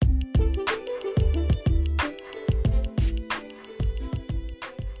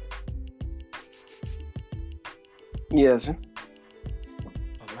Yes, sir.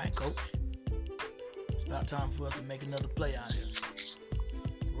 All right, coach. It's about time for us to make another play out here.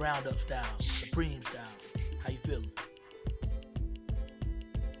 Roundup style, Supreme style. How you feeling?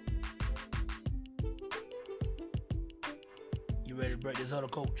 You ready to break this huddle,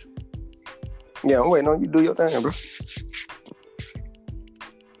 coach? Yeah, I'm waiting on you to do your thing, bro.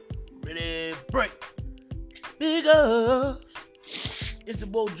 Ready, break. Big ups. It's the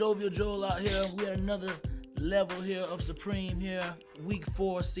boy Jovial Joel out here. We had another level here of Supreme here. Week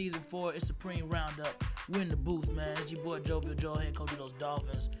 4, Season 4. It's Supreme Roundup. We're in the booth, man. It's your boy Jovial Joel, head coach of those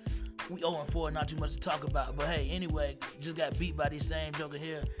Dolphins. We 0-4, not too much to talk about. But hey, anyway, just got beat by these same joker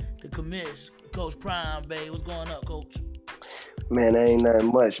here. The commish, Coach Prime, babe. What's going up, Coach? Man, ain't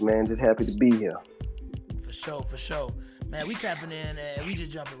nothing much, man. Just happy to be here. For sure. Man, we tapping in and we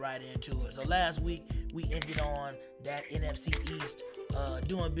just jumping right into it. So last week, we ended on that NFC East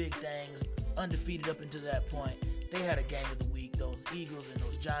doing big things, undefeated up until that point. They had a game of the week, those Eagles and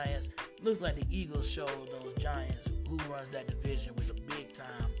those Giants. Looks like the Eagles showed those Giants who runs that division with a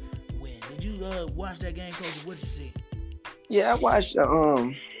big-time win. Did you watch that game, Coach? What did you see? Yeah, I watched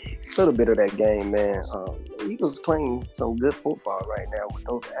a little bit of that game, man. The Eagles playing some good football right now with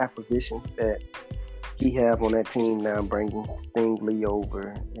those acquisitions that he have on that team now, bringing Stingley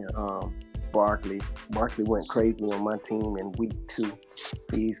over and Barkley. Barkley went crazy on my team in week 2.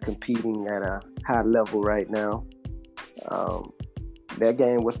 He's competing at a high level right now. That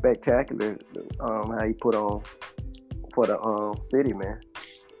game was spectacular. How he put on for the city, man.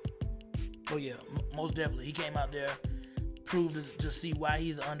 Oh yeah, most definitely. He came out there, proved to see why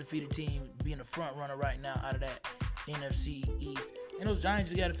he's an undefeated team, being a front runner right now out of that NFC East. And those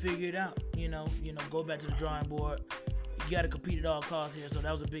Giants, you got to figure it out. You know, go back to the drawing board. You got to compete at all costs here. So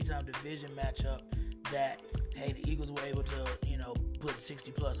that was a big time division matchup that, hey, the Eagles were able to, put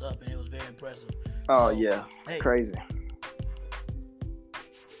 60 plus up, and it was very impressive. Oh, so, yeah. Hey, crazy.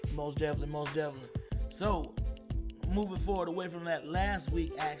 Most definitely. So, moving forward away from that last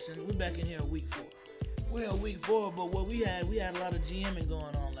week action, we're back in here in week 4. We're in week 4, but what we had a lot of GMing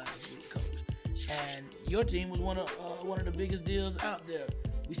going on last week, Coach. And your team was one of the biggest deals out there.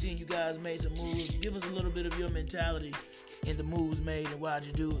 We seen you guys made some moves. Give us a little bit of your mentality in the moves made and why'd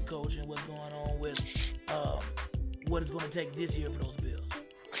you do it, Coach, and what's going on with what it's going to take this year for those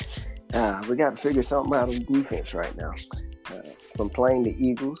Bills. We got to figure something out on defense right now. From playing the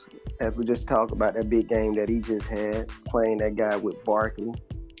Eagles, as we just talked about that big game that he just had, playing that guy with Barkley.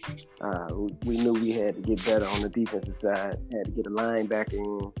 We knew we had to get better on the defensive side. Had to get a linebacker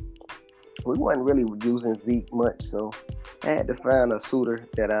in. We wasn't really using Zeke much, so I had to find a suitor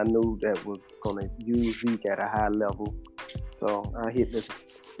that I knew that was going to use Zeke at a high level. So I hit this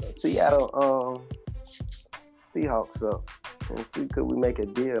Seattle Seahawks up and see could we make a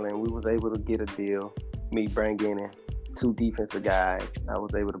deal, and we was able to get a deal. Me bringing in 2 defensive guys. I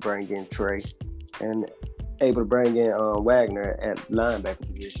was able to bring in Trey and able to bring in Wagner at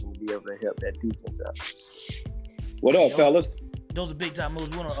linebacker position to be able to help that defense out. What up, fellas? Those are big time moves.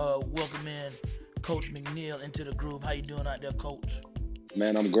 We want to welcome in Coach McNeil into the group. How you doing out there, Coach?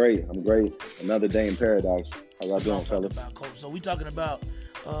 Man, I'm great. Another day in paradise. How y'all doing, fellas? About, Coach. So we're talking about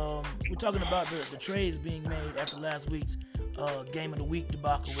the trades being made after last week's game of the week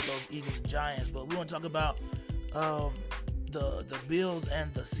debacle with those Eagles and Giants. But we want to talk about the Bills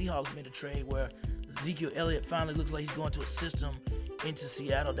and the Seahawks made a trade where Ezekiel Elliott finally looks like he's going to a system into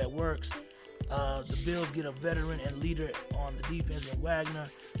Seattle that works. The Bills get a veteran and leader on the defense in Wagner.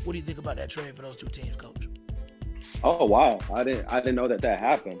 What do you think about that trade for those 2 teams, Coach? Oh wow, I didn't know that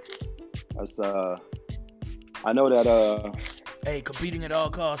happened. That's I know that Hey, competing at all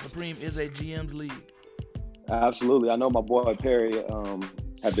costs, Supreme is a GM's league. Absolutely, I know my boy Perry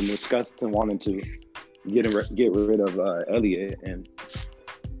had been discussing wanting to get rid of Elliott, and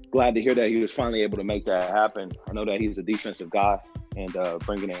glad to hear that he was finally able to make that happen. I know that he's a defensive guy. And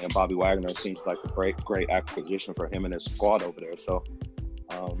bringing in Bobby Wagner seems like a great acquisition for him and his squad over there. So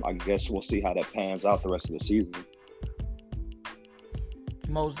I guess we'll see how that pans out the rest of the season.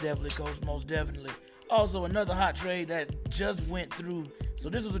 Most definitely, Coach. Most definitely. Also, another hot trade that just went through. So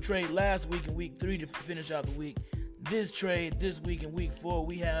this was a trade last week in week 3 to finish out the week. This trade this week in week 4,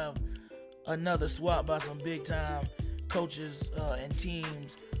 we have another swap by some big-time coaches and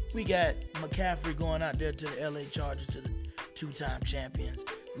teams. We got McCaffrey going out there to the LA Chargers, to the 2-time champions.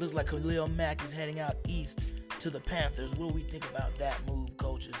 Looks like Khalil Mack is heading out east to the Panthers. What do we think about that move,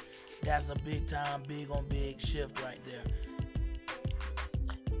 coaches? That's a big time, big on big shift right there.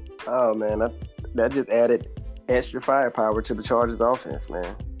 Oh, man, that just added extra firepower to the Chargers offense,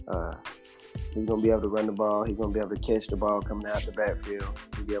 man. He's going to be able to run the ball. He's going to be able to catch the ball coming out the backfield.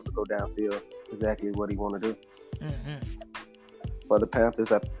 He'll be able to go downfield exactly what he want to do. For the Panthers,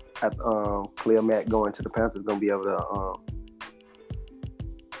 Khalil Mack going to the Panthers going to be able to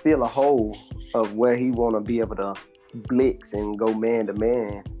fill a hole of where he want to be able to blitz and go man to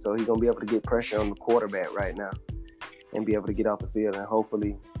man. So he's going to be able to get pressure on the quarterback right now and be able to get off the field, and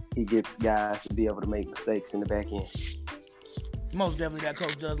hopefully he gets guys to be able to make mistakes in the back end. Most definitely, that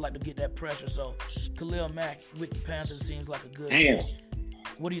coach does like to get that pressure. So Khalil Mack with the Panthers seems like a good fit.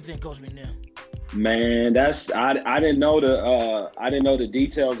 What do you think, Coach McNeil? Man, I didn't know the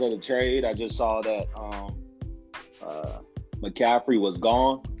details of the trade. I just saw that McCaffrey was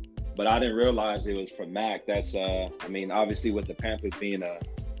gone, but I didn't realize it was for Mack. That's obviously with the Panthers being a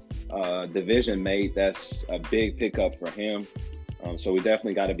division mate, that's a big pickup for him. So we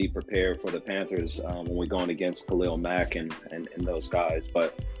definitely got to be prepared for the Panthers when we're going against Khalil Mack and those guys.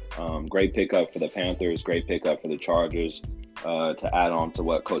 But great pickup for the Panthers, great pickup for the Chargers. To add on to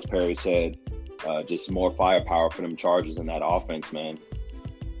what Coach Perry said, just more firepower for them Chargers in that offense, man.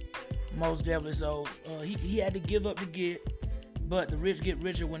 Most definitely. So he had to give up to get, but the rich get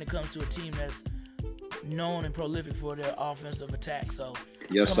richer when it comes to a team that's known and prolific for their offensive attack. So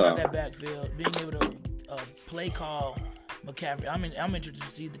coming out that backfield, being able to play call McCaffrey. I'm interested to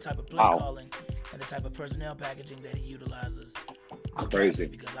see the type of play calling and the type of personnel packaging that he utilizes. Crazy.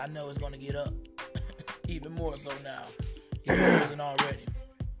 Because I know it's going to get up even more so now. He isn't already.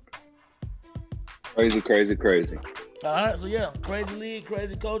 Crazy. All right, so yeah, crazy league,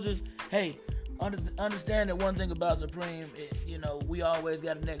 crazy coaches. Hey, understand that one thing about Supreme, we always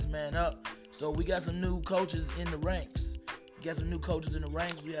got the next man up. So we got some new coaches in the ranks. We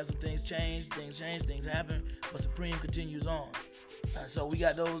had some things change, things happen, but Supreme continues on. So we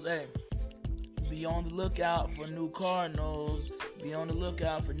got those, be on the lookout for new Cardinals, be on the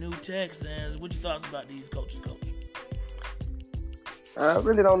lookout for new Texans. What's your thoughts about these coaches, Coach? I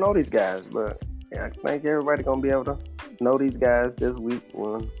really don't know these guys, but I think everybody going to be able to know these guys this week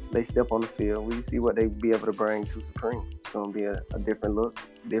when they step on the field. We see what they be able to bring to Supreme. It's going to be a different look,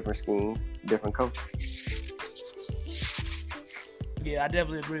 different schemes, different coaches. Yeah, I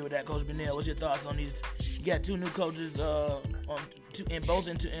definitely agree with that, Coach Benel. What's your thoughts on these? You got two new coaches one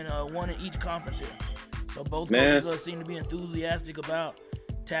in each conference here. So both coaches seem to be enthusiastic about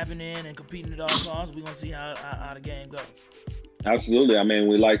tapping in and competing at all costs. We're going to see how the game goes. Absolutely. I mean,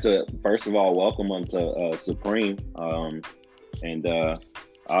 we like to, first of all, welcome them to Supreme.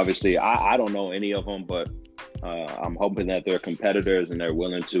 Obviously, I don't know any of them, but I'm hoping that they're competitors and they're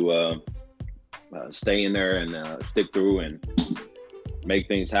willing to stay in there and stick through and make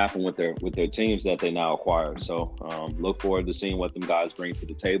things happen with their teams that they now acquire. So look forward to seeing what them guys bring to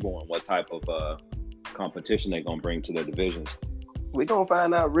the table and what type of competition they're going to bring to their divisions. We're going to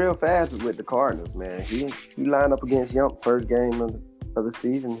find out real fast with the Cardinals, man. He lined up against Yump first game of the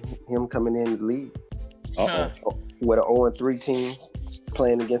season, him coming in the league. With an 0-3 team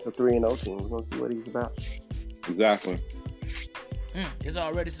playing against a 3-0 team. We're going to see what he's about. Exactly. It's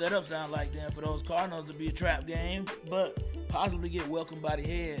already set up, sound like, then, for those Cardinals to be a trap game, but possibly get welcomed by the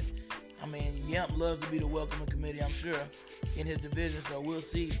head. I mean, Yump loves to be the welcoming committee, I'm sure, in his division, so we'll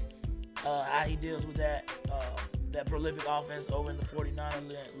see how he deals with that prolific offense over in the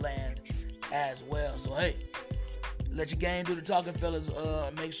 49er land as well. So, hey, let your game do the talking, fellas.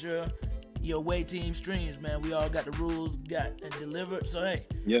 Make sure your away team streams, man. We all got the rules got and delivered. So, hey,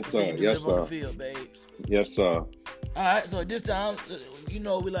 yes, sir. Yes, sir. On the field, babes. Yes, sir. All right, so this time,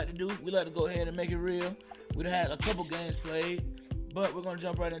 what we like to do. We like to go ahead and make it real. We done had a couple games played, but we're going to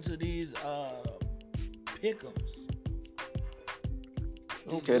jump right into these pick'ems.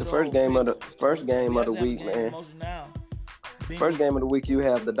 Okay, the first game of the week, man. First game of the week, you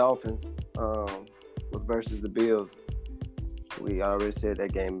have the Dolphins versus the Bills. We already said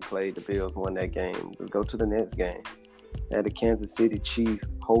that game played. The Bills won that game. Let's go to the next game. Had the Kansas City Chiefs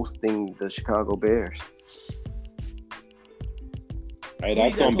hosting the Chicago Bears. Hey,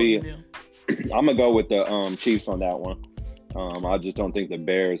 that's gonna be. I'm gonna go with the Chiefs on that one. I just don't think the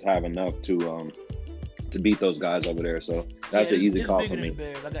Bears have enough to beat those guys over there. So that's an easy call for me.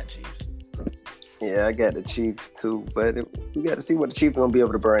 I got Chiefs. Yeah, I got the Chiefs too, but we got to see what the Chiefs are gonna be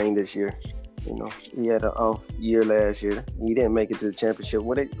able to bring this year. He had an off year last year. He didn't make it to the championship.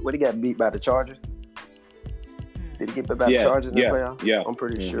 What he got beat by the Chargers? Did he get beat by the Chargers in the playoffs? Yeah, I'm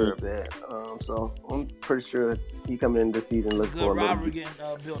pretty sure of that. So I'm pretty sure he coming into the season looking for a little rivalry getting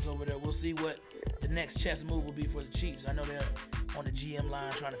built over there. We'll see what the next chess move will be for the Chiefs. I know they're on the GM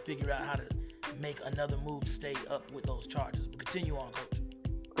line trying to figure out how to make another move to stay up with those Chargers. But continue on, Coach.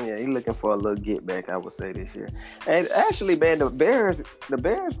 Yeah, he's looking for a little get back, I would say, this year. And actually, man, the Bears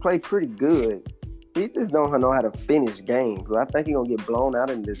play pretty good He just don't know how to finish games. I think he's gonna get blown out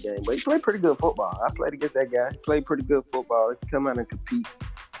in this game. But he played pretty good football. I played against that guy. He played pretty good football. He can come out and compete.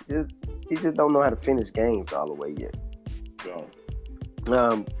 He just don't know how to finish games all the way yet. So.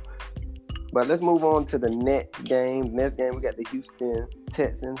 But let's move on to the next game. Next game, we got the Houston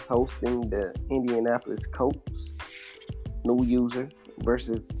Texans hosting the Indianapolis Colts. New user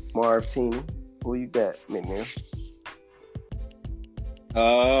versus Marv Teeny. Who you got, McNeil?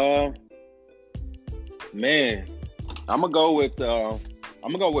 Man, I'm gonna go with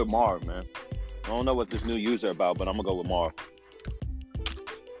Marv, man. I don't know what this new user about, but I'm gonna go with Marv.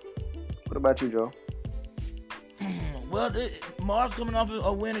 What about you, Joe? Well, Marv's coming off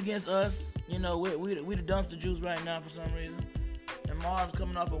a win against us. You know, we the dumpster juice right now for some reason. And Marv's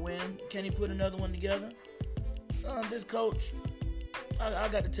coming off a win. Can he put another one together? This coach, I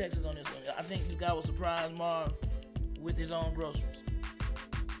got the Texans on this one. I think this guy will surprise Marv with his own groceries.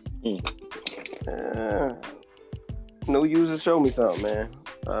 No user show me something, man.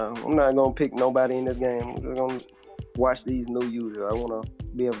 I'm not going to pick nobody in this game. I'm just going to watch these new users. I want to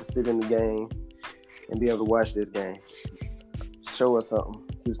be able to sit in the game and be able to watch this game. Show us something,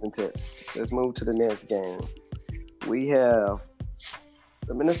 Houston Texans. Let's move to the next game. We have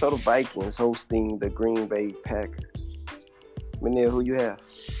the Minnesota Vikings hosting the Green Bay Packers. Manil, who you have?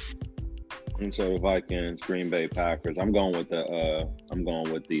 Minnesota Vikings, Green Bay Packers. I'm going with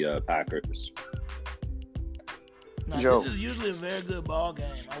the Packers. Now, Joe. This is usually a very good ball game.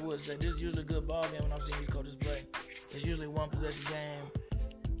 I would say this is usually a good ball game when I've seen these coaches play. It's usually one possession game.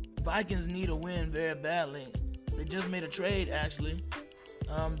 Vikings need a win very badly. They just made a trade, actually,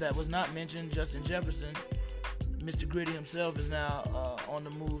 that was not mentioned. Justin Jefferson, Mr. Gritty himself, is now on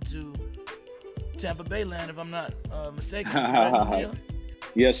the move to Tampa Bay land, if I'm not mistaken.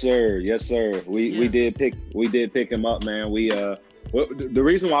 Yes, sir. Yes, sir. We did pick him up, man. The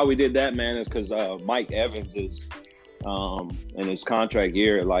reason why we did that, man, is because Mike Evans is in his contract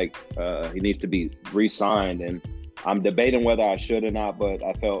year, he needs to be re-signed, and I'm debating whether I should or not, but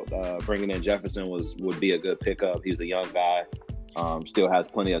I felt bringing in Jefferson would be a good pickup. He's a young guy, still has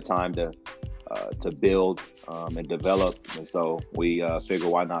plenty of time to build and develop, and so we figure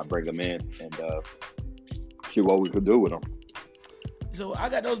why not bring him in and see what we could do with him. So I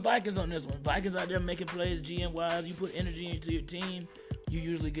got those Vikings on this one. Vikings out there making plays GM-wise. You put energy into your team, you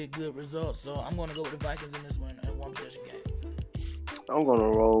usually get good results. So I'm going to go with the Vikings in this one in one possession game. I'm going to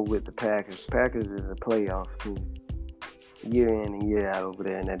roll with the Packers. Packers is a playoff team year in and year out over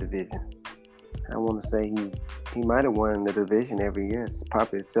there in that division. I want to say he might have won the division every year. It's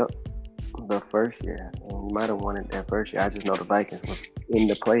probably except the first year. And he might have won it that first year. I just know the Vikings was in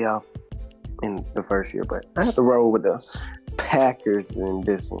the playoff in the first year. But I have to roll with the Packers in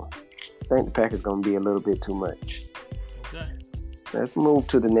this one. I think the Packers going to be a little bit too much. Okay. Let's move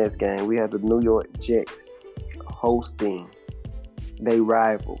to the next game. We have the New York Jets hosting their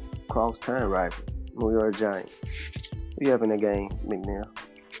rival, cross-time rival, New York Giants. Who you have in the game, McNeil?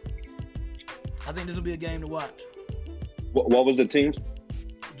 I think this will be a game to watch. What was the teams?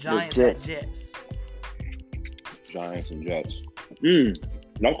 Giants and Jets. Giants and Jets.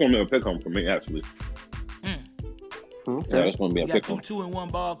 That's going to be a pick 'em for me, actually. Okay. Yeah, that's going to be a pick 'em. Got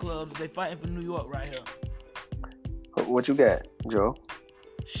 2-2-1 ball clubs. They fighting for New York right here. What you got, Joe?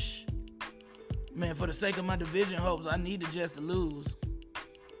 Shh. Man, for the sake of my division hopes, I need the Jets to lose.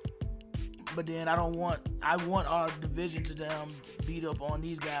 But then I want our division to beat up on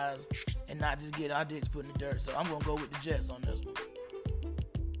these guys and not just get our dicks put in the dirt. So I'm going to go with the Jets on this one.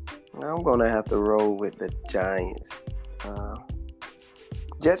 I'm going to have to roll with the Giants.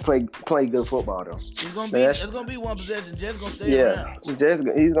 Jets play good football though. It's gonna be one possession. Jets gonna stay around. Jets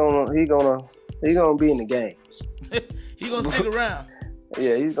he's gonna be in the game. He gonna stick around.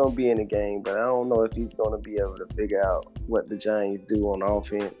 Yeah, he's gonna be in the game, but I don't know if he's gonna be able to figure out what the Giants do on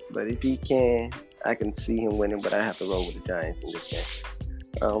offense. But if he can, I can see him winning. But I have to roll with the Giants in this game.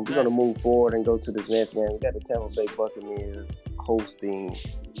 We're gonna move forward and go to this next game. We got the Tampa Bay Buccaneers hosting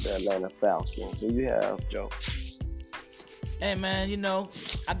the Atlanta Falcons. Who you have, Joe? Hey man,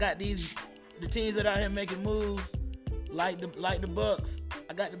 I got the teams that are out here making moves, like the Bucks.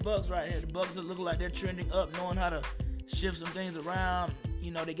 I got the Bucks right here. The Bucks are looking like they're trending up, knowing how to shift some things around.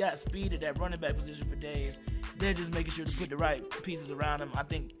 They got speed at that running back position for days. They're just making sure to put the right pieces around them. I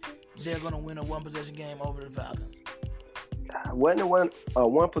think they're gonna win a one possession game over the Falcons. Wasn't it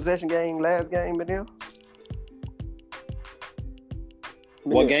one possession game last game, Manil?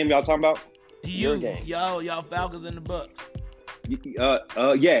 What game y'all talking about? Your game. Y'all Falcons and the Bucks.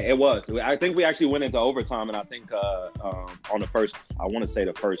 Yeah, it was. I think we actually went into overtime, and I think on the first, I want to say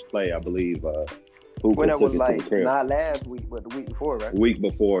the first play, I believe Hooker When it took was it to the like crib. not last week, but the week before, right? Week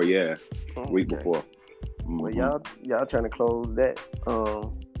before, yeah. Week Okay. before. Well, Mhm. y'all trying to close that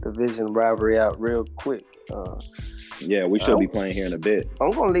division rivalry out real quick. Yeah, we should be playing here in a bit.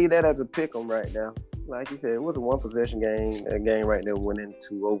 I'm gonna leave that as a pick 'em right now. Like you said, it was a one possession game. A game right there went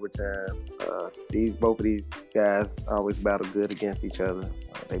into overtime. Both of these guys always battle good against each other.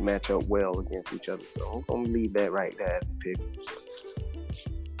 They match up well against each other. So I'm gonna leave that right there as a pick.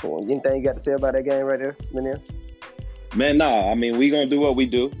 Cool. Anything you got to say about that game right there, Manil? Man, nah, I mean, we going to do what we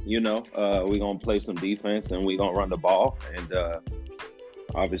do, we going to play some defense and we going to run the ball. And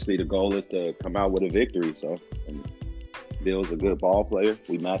obviously the goal is to come out with a victory. So and Bill's a good ball player.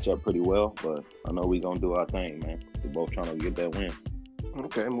 We match up pretty well, but I know we going to do our thing, man. We're both trying to get that win.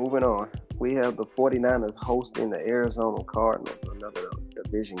 Okay, moving on. We have the 49ers hosting the Arizona Cardinals, another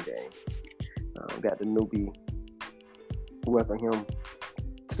division game. Got the newbie, welcome him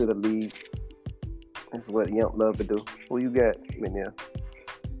to the league. That's what Yump love to do. Who you got, Manil?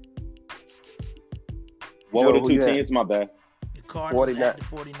 What Joe, were the who two you got? teams? My bad. The Cardinals 49. at the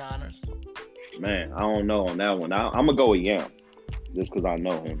 49ers. Man, I don't know on that one. I'm going to go with Yamp just because I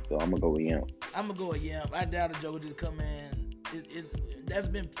know him. So I'm going to go with Yamp. I'm going to go with Yamp. I doubt a Joe would just come in. That's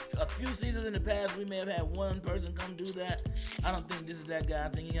been a few seasons in the past. We may have had one person come do that. I don't think this is that guy. I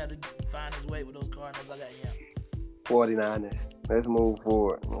think he had to find his way with those Cardinals. I got Yamp. 49ers. Let's move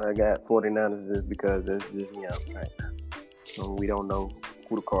forward. I got 49ers just because that's just Yump right now. So we don't know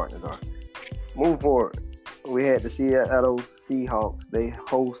who the Cardinals are. Move forward. We had the Seattle Seahawks. They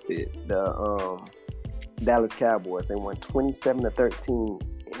hosted the Dallas Cowboys. They won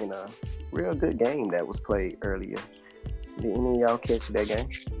 27-13 in a real good game that was played earlier. Did any of y'all catch that game?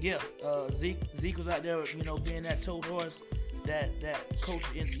 Yeah, Zeke was out there, being that toe horse that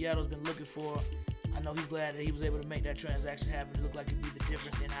coach in Seattle's been looking for. I know he's glad that he was able to make that transaction happen. It looked like it'd be the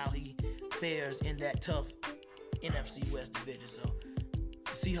difference in how he fares in that tough NFC West division. So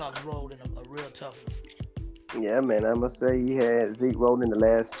the Seahawks rolled in a real tough one. Yeah, man. I must say he had Zeke rolled in the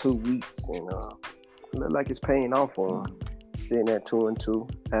last 2 weeks, and it looked like it's paying off for him. Sitting at 2-2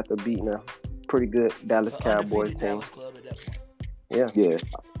 after beating a pretty good Dallas Cowboys team. Dallas club at that point. Yeah. Yeah.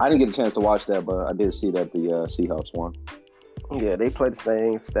 I didn't get a chance to watch that, but I did see that the Seahawks won. Yeah, they play the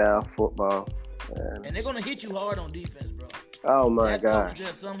same style football. And they're gonna hit you hard on defense, bro. Oh my that gosh. coach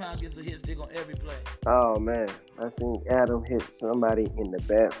just somehow gets a hit stick on every play. Oh man, I seen Adam hit somebody in the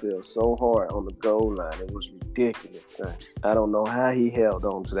backfield so hard on the goal line. It was ridiculous, son. I don't know how he held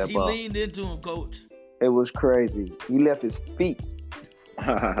on to that He ball. leaned into him, coach. It was crazy. He left his feet.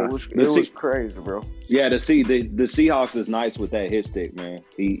 It was crazy, bro. Yeah, the Seahawks is nice with that hit stick, man.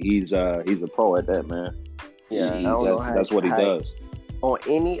 He's a pro at that, man. Yeah, I don't know how that's what he does. On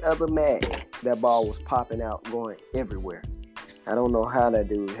any other match, that ball was popping out, going everywhere. I don't know how that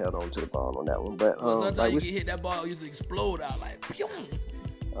dude held on to the ball on that one, but Sometimes like you get hit, that ball used to explode out like. Pew!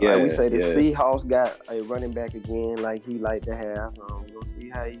 We say the Seahawks got a running back again, like he like to have. We'll see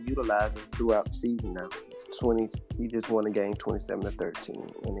how he utilizes him throughout the season. Now it's 20. He just won the game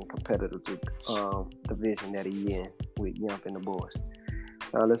 27-13 in a competitive division that he in with Yump and the boys.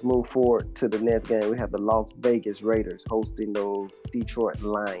 Let's move forward to the next game. We have the Las Vegas Raiders hosting those Detroit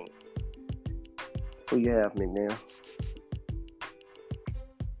Lions. Who you have, McNeil?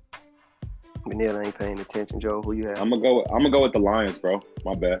 McNeil ain't paying attention. Joe, who you have? I'm gonna go with the Lions, bro.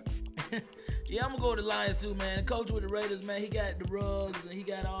 My bad. Yeah, I'm gonna go with the Lions too, man. The coach with the Raiders, man, he got the rugs and he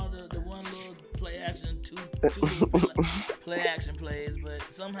got all the one little play action, two play action plays, but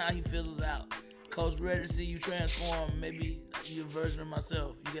somehow he fizzles out. Coach ready to see you transform. Maybe you're a version of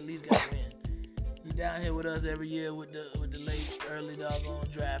myself. You at least got to win. You down here with us every year with the late early doggone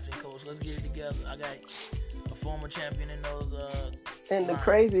drafting, coach. Let's get it together. I got a former champion in those. And the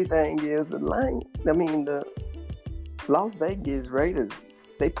crazy thing is the Las Vegas Raiders.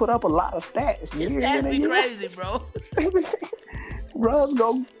 They put up a lot of stats. His stats be crazy, bro.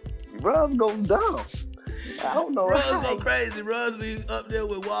 Russ goes down. I don't know. Russ go crazy. Russ be up there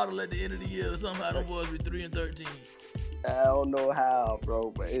with Waddle at the end of the year. Somehow them boys be 3-13. I don't know how,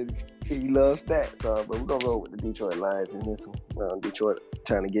 bro, but he loves that. So, but we're gonna roll with the Detroit Lions in this one. Detroit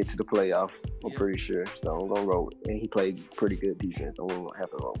trying to get to the playoff. I'm pretty sure. So I'm gonna roll. And he played pretty good defense. So we're gonna have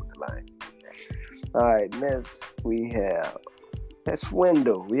to roll with the Lions. All right, next we have at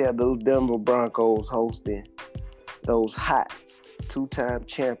Swindle. We have those Denver Broncos hosting those hot two-time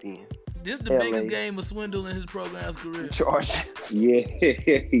champions. This is the biggest game of Swindle in his program's career. Chargers. Yeah,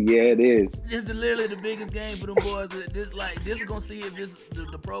 it is. This is literally the biggest game for them boys. This is gonna see if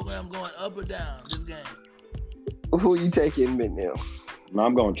the program going up or down. This game. Who you taking, McNeil? No,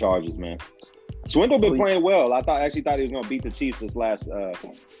 I'm going Chargers, man. Swindle been playing well. I actually thought he was gonna beat the Chiefs this last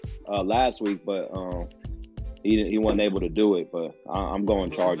week, but he wasn't able to do it. But I'm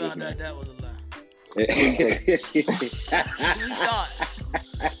going Chargers. Found out that was a lie. We thought.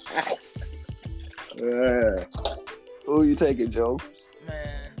 Who you taking, Joe?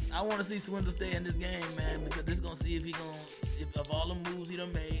 Man, I want to see Swindle stay in this game, man, because this is gonna see if of all the moves he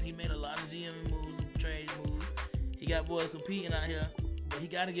done made. He made a lot of GM moves, and trade moves. He got boys competing out here, but he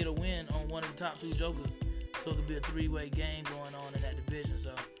got to get a win on one of the top two jokers, so it could be a three-way game going on in that division.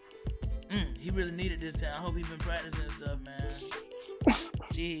 So, he really needed this time. I hope he's been practicing and stuff, man.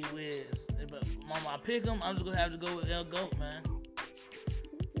 Gee whiz. But on my pick him, I'm just gonna have to go with El Goat, man.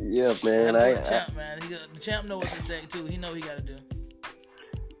 Yeah, man. The champ, man. The champ knows what's at stake too. He know what he got to do.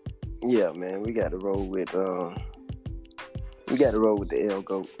 Yeah, man. We got to roll with the El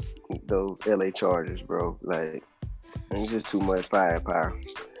Goat, those LA Chargers, bro. Like, it's just too much firepower.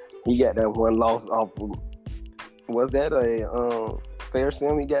 He got that one loss off of. Was that a fair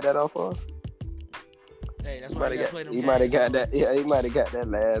sim? He got that off of. Hey, that's why he might have got that. Yeah, he might have got that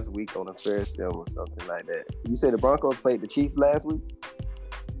last week on a fair sim or something like that. You said the Broncos played the Chiefs last week.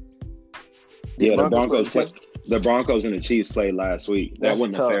 The Broncos and the Chiefs played last week. That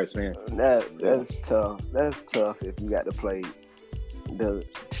wasn't a fair sim. That's tough. That's tough if you got to play the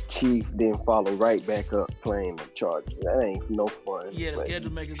Chiefs, then follow right back up playing the Chargers. That ain't no fun. Yeah, the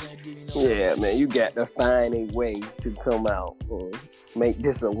schedule makers ain't give you no. Yeah, man, you got to find a way to come out and make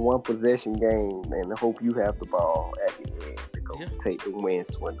this a one possession game and hope you have the ball at the end to go take the win,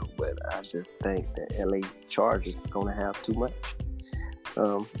 Swindle. But I just think the LA Chargers are gonna have too much.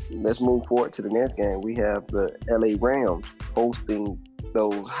 Let's move forward to the next game. We have the LA Rams hosting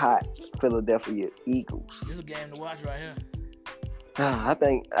those hot Philadelphia Eagles. This is a game to watch right here. I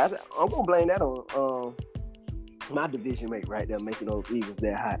think I'm gonna blame that on my division mate right there making those Eagles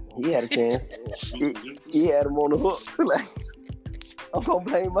that hot. He had a chance. he had them on the hook. Like, I'm gonna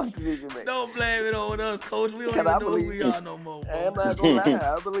blame my division mate. Don't blame it on us, Coach. We don't even know who we are no more. I'm not gonna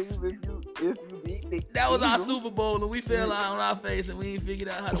lie. I believe if you beat that was Eagles, our Super Bowl and we fell out on our face and we ain't figured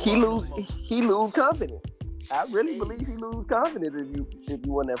out how to he lose confidence. I really believe he lose confidence if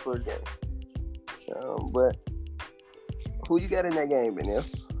you won that first game. But who you got in that game, Benil?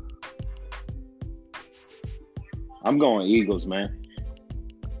 I'm going Eagles, man.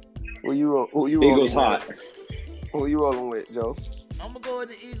 Who you Eagles hot. Who you rolling with, Joe? I'm gonna go with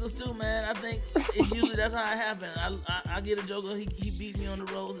the Eagles too, man. I think usually that's how it happens. I get a joker, he beat me on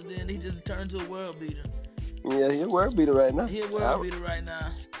the roads, and then he just turned into a world beater. Yeah, he's a world beater right now. He's a world beater right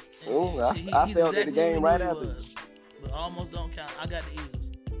now. I felt it the game right after. But almost don't count. I got the Eagles.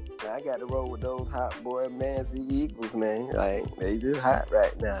 I got to roll with those hot boy Manzi Eagles, man. Like, they just hot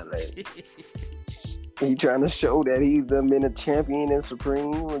right now. Like, he trying to show that he's the minute champion and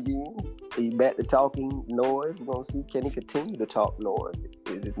supreme again. He back to talking noise. We're gonna see, can he continue to talk noise?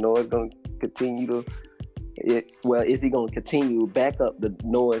 Is noise gonna continue to? Is he gonna continue to back up the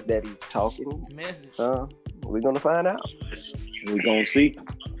noise that he's talking? Message. We're gonna find out. We're gonna see.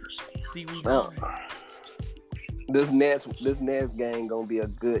 See we going. This next game gonna be a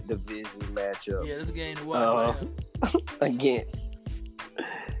good division matchup. Yeah, this is a game to watch right against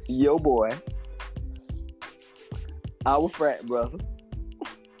your boy, our frat brother,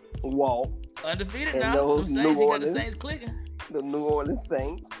 Walt. Undefeated now. The Saints, he got the Saints clicking. The New Orleans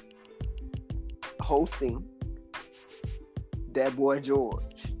Saints hosting that boy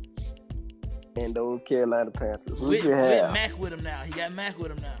George and those Carolina Panthers. With Mac with him now. He got Mac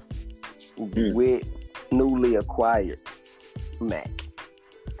with him now. With newly acquired Mac.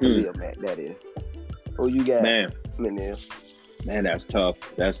 Khalil Mack, that is. Who you got? Man, that's tough.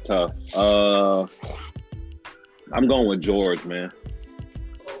 I'm going with George, man.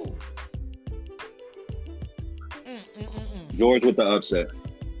 George with the upset.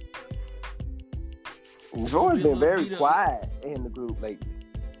 George been very quiet in the group lately.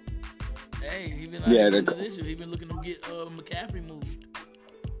 Hey, he been in position. He been looking to get McCaffrey moved.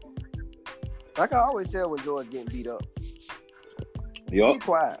 I can always tell when George getting beat up. Yup. He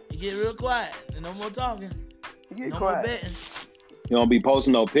quiet. He get real quiet. No more talking. He get no quiet. more betting. You don't be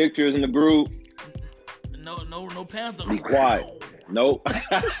posting no pictures in the group. No Panther. Be quiet. Nope.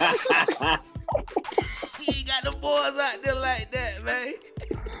 He ain't got the boys out there like that, man.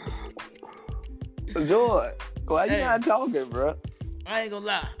 George, why you not talking, bro? I ain't gonna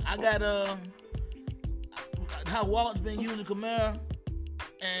lie. I got how Walt's been using Kamara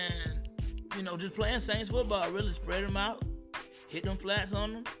and just playing Saints football, really spread them out, hit them flats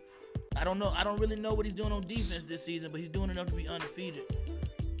on them. I don't know. I don't really know what he's doing on defense this season, but he's doing enough to be undefeated.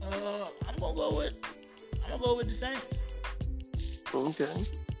 I'm gonna go with the Saints. Okay.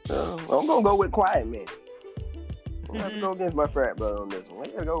 I'm gonna go with quiet man. I'm gonna have to go against my frat brother on this one.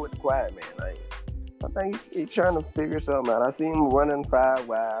 We gotta go with the quiet man. Like, I think he's trying to figure something out. I see him running 5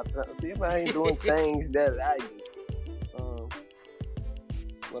 wide. I see if I ain't doing things that I do.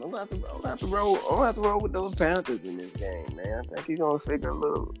 But I'm gonna have to roll with those Panthers in this game, man. I think he's gonna figure a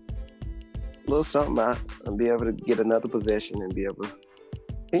little something out and be able to get another possession and be able to.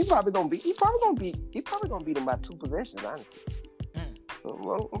 He probably gonna beat them by 2 possessions, honestly. So I'm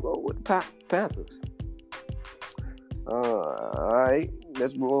gonna go with the Panthers. All right,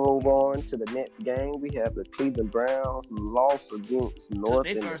 let's move on to the next game. We have the Cleveland Browns loss against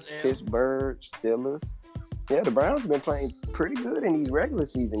Pittsburgh Steelers. Yeah, the Browns have been playing pretty good in these regular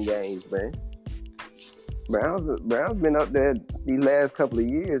season games, man. Browns been up there these last couple of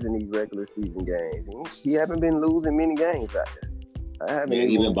years in these regular season games. He haven't been losing many games out there. I haven't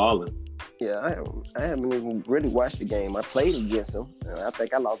even balling. Yeah, I haven't even really watched the game. I played against him. I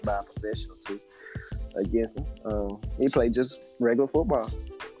think I lost by a possession or 2 against him. He played just regular football.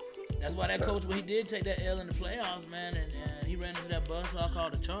 That's why that coach, when he did take that L in the playoffs, man, and he ran into that buzzsaw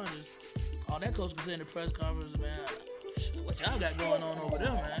called the Chargers, all that coach could say in the press conference, man, what y'all got going on over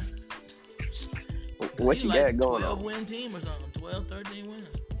there, man? What you got going 12 on? 12-win team or something, 12, 13 wins.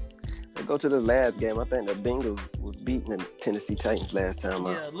 Let's go to the last game. I think the Bengals was beating the Tennessee Titans last time.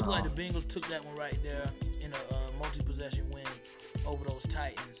 Yeah, it looked like the Bengals took that one right there in a multi-possession win over those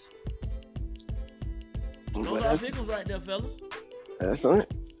Titans. So those are pick'ems right there, fellas. That's on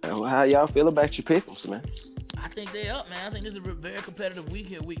it. How y'all feel about your pick'ems, man? I think they up, man. I think this is a very competitive week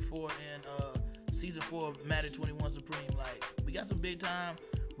here, week 4 and season 4 of Madden 21 Supreme. Like, we got some big time.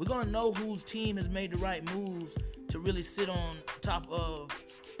 We're gonna know whose team has made the right moves to really sit on top of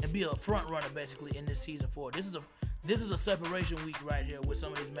and be a front runner basically in this season 4. This is a separation week right here with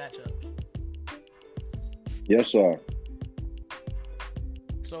some of these matchups. Yes, sir.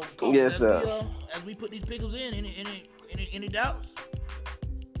 So, Coach, yes, sir. As we put these pickles in, any doubts?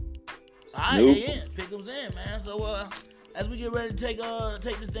 All right, Nope. they in. Pickles in, man. So, as we get ready to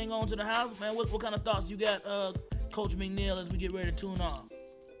take this thing on to the house, man, what kind of thoughts you got, Coach McNeil, as we get ready to tune off?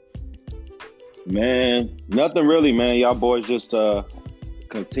 Man, nothing really, man. Y'all boys just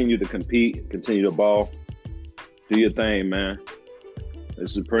continue to compete, continue to ball, do your thing, man. The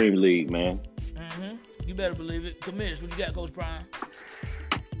Supreme League, man. Mm-hmm. You better believe it. Commish, what you got, Coach Prime?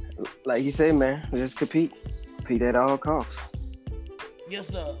 Like you say, man, we just compete at all costs. Yes,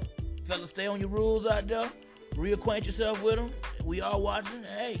 sir. Fellas, stay on your rules out there. Reacquaint yourself with them. We all watching.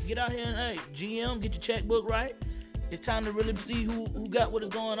 Hey, get out here and, hey, GM, get your checkbook right. It's time to really see who got what is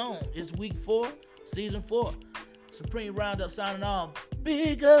going on. It's week 4, season 4. Supreme Roundup signing off.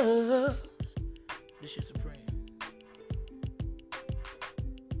 Big ups. This shit Supreme.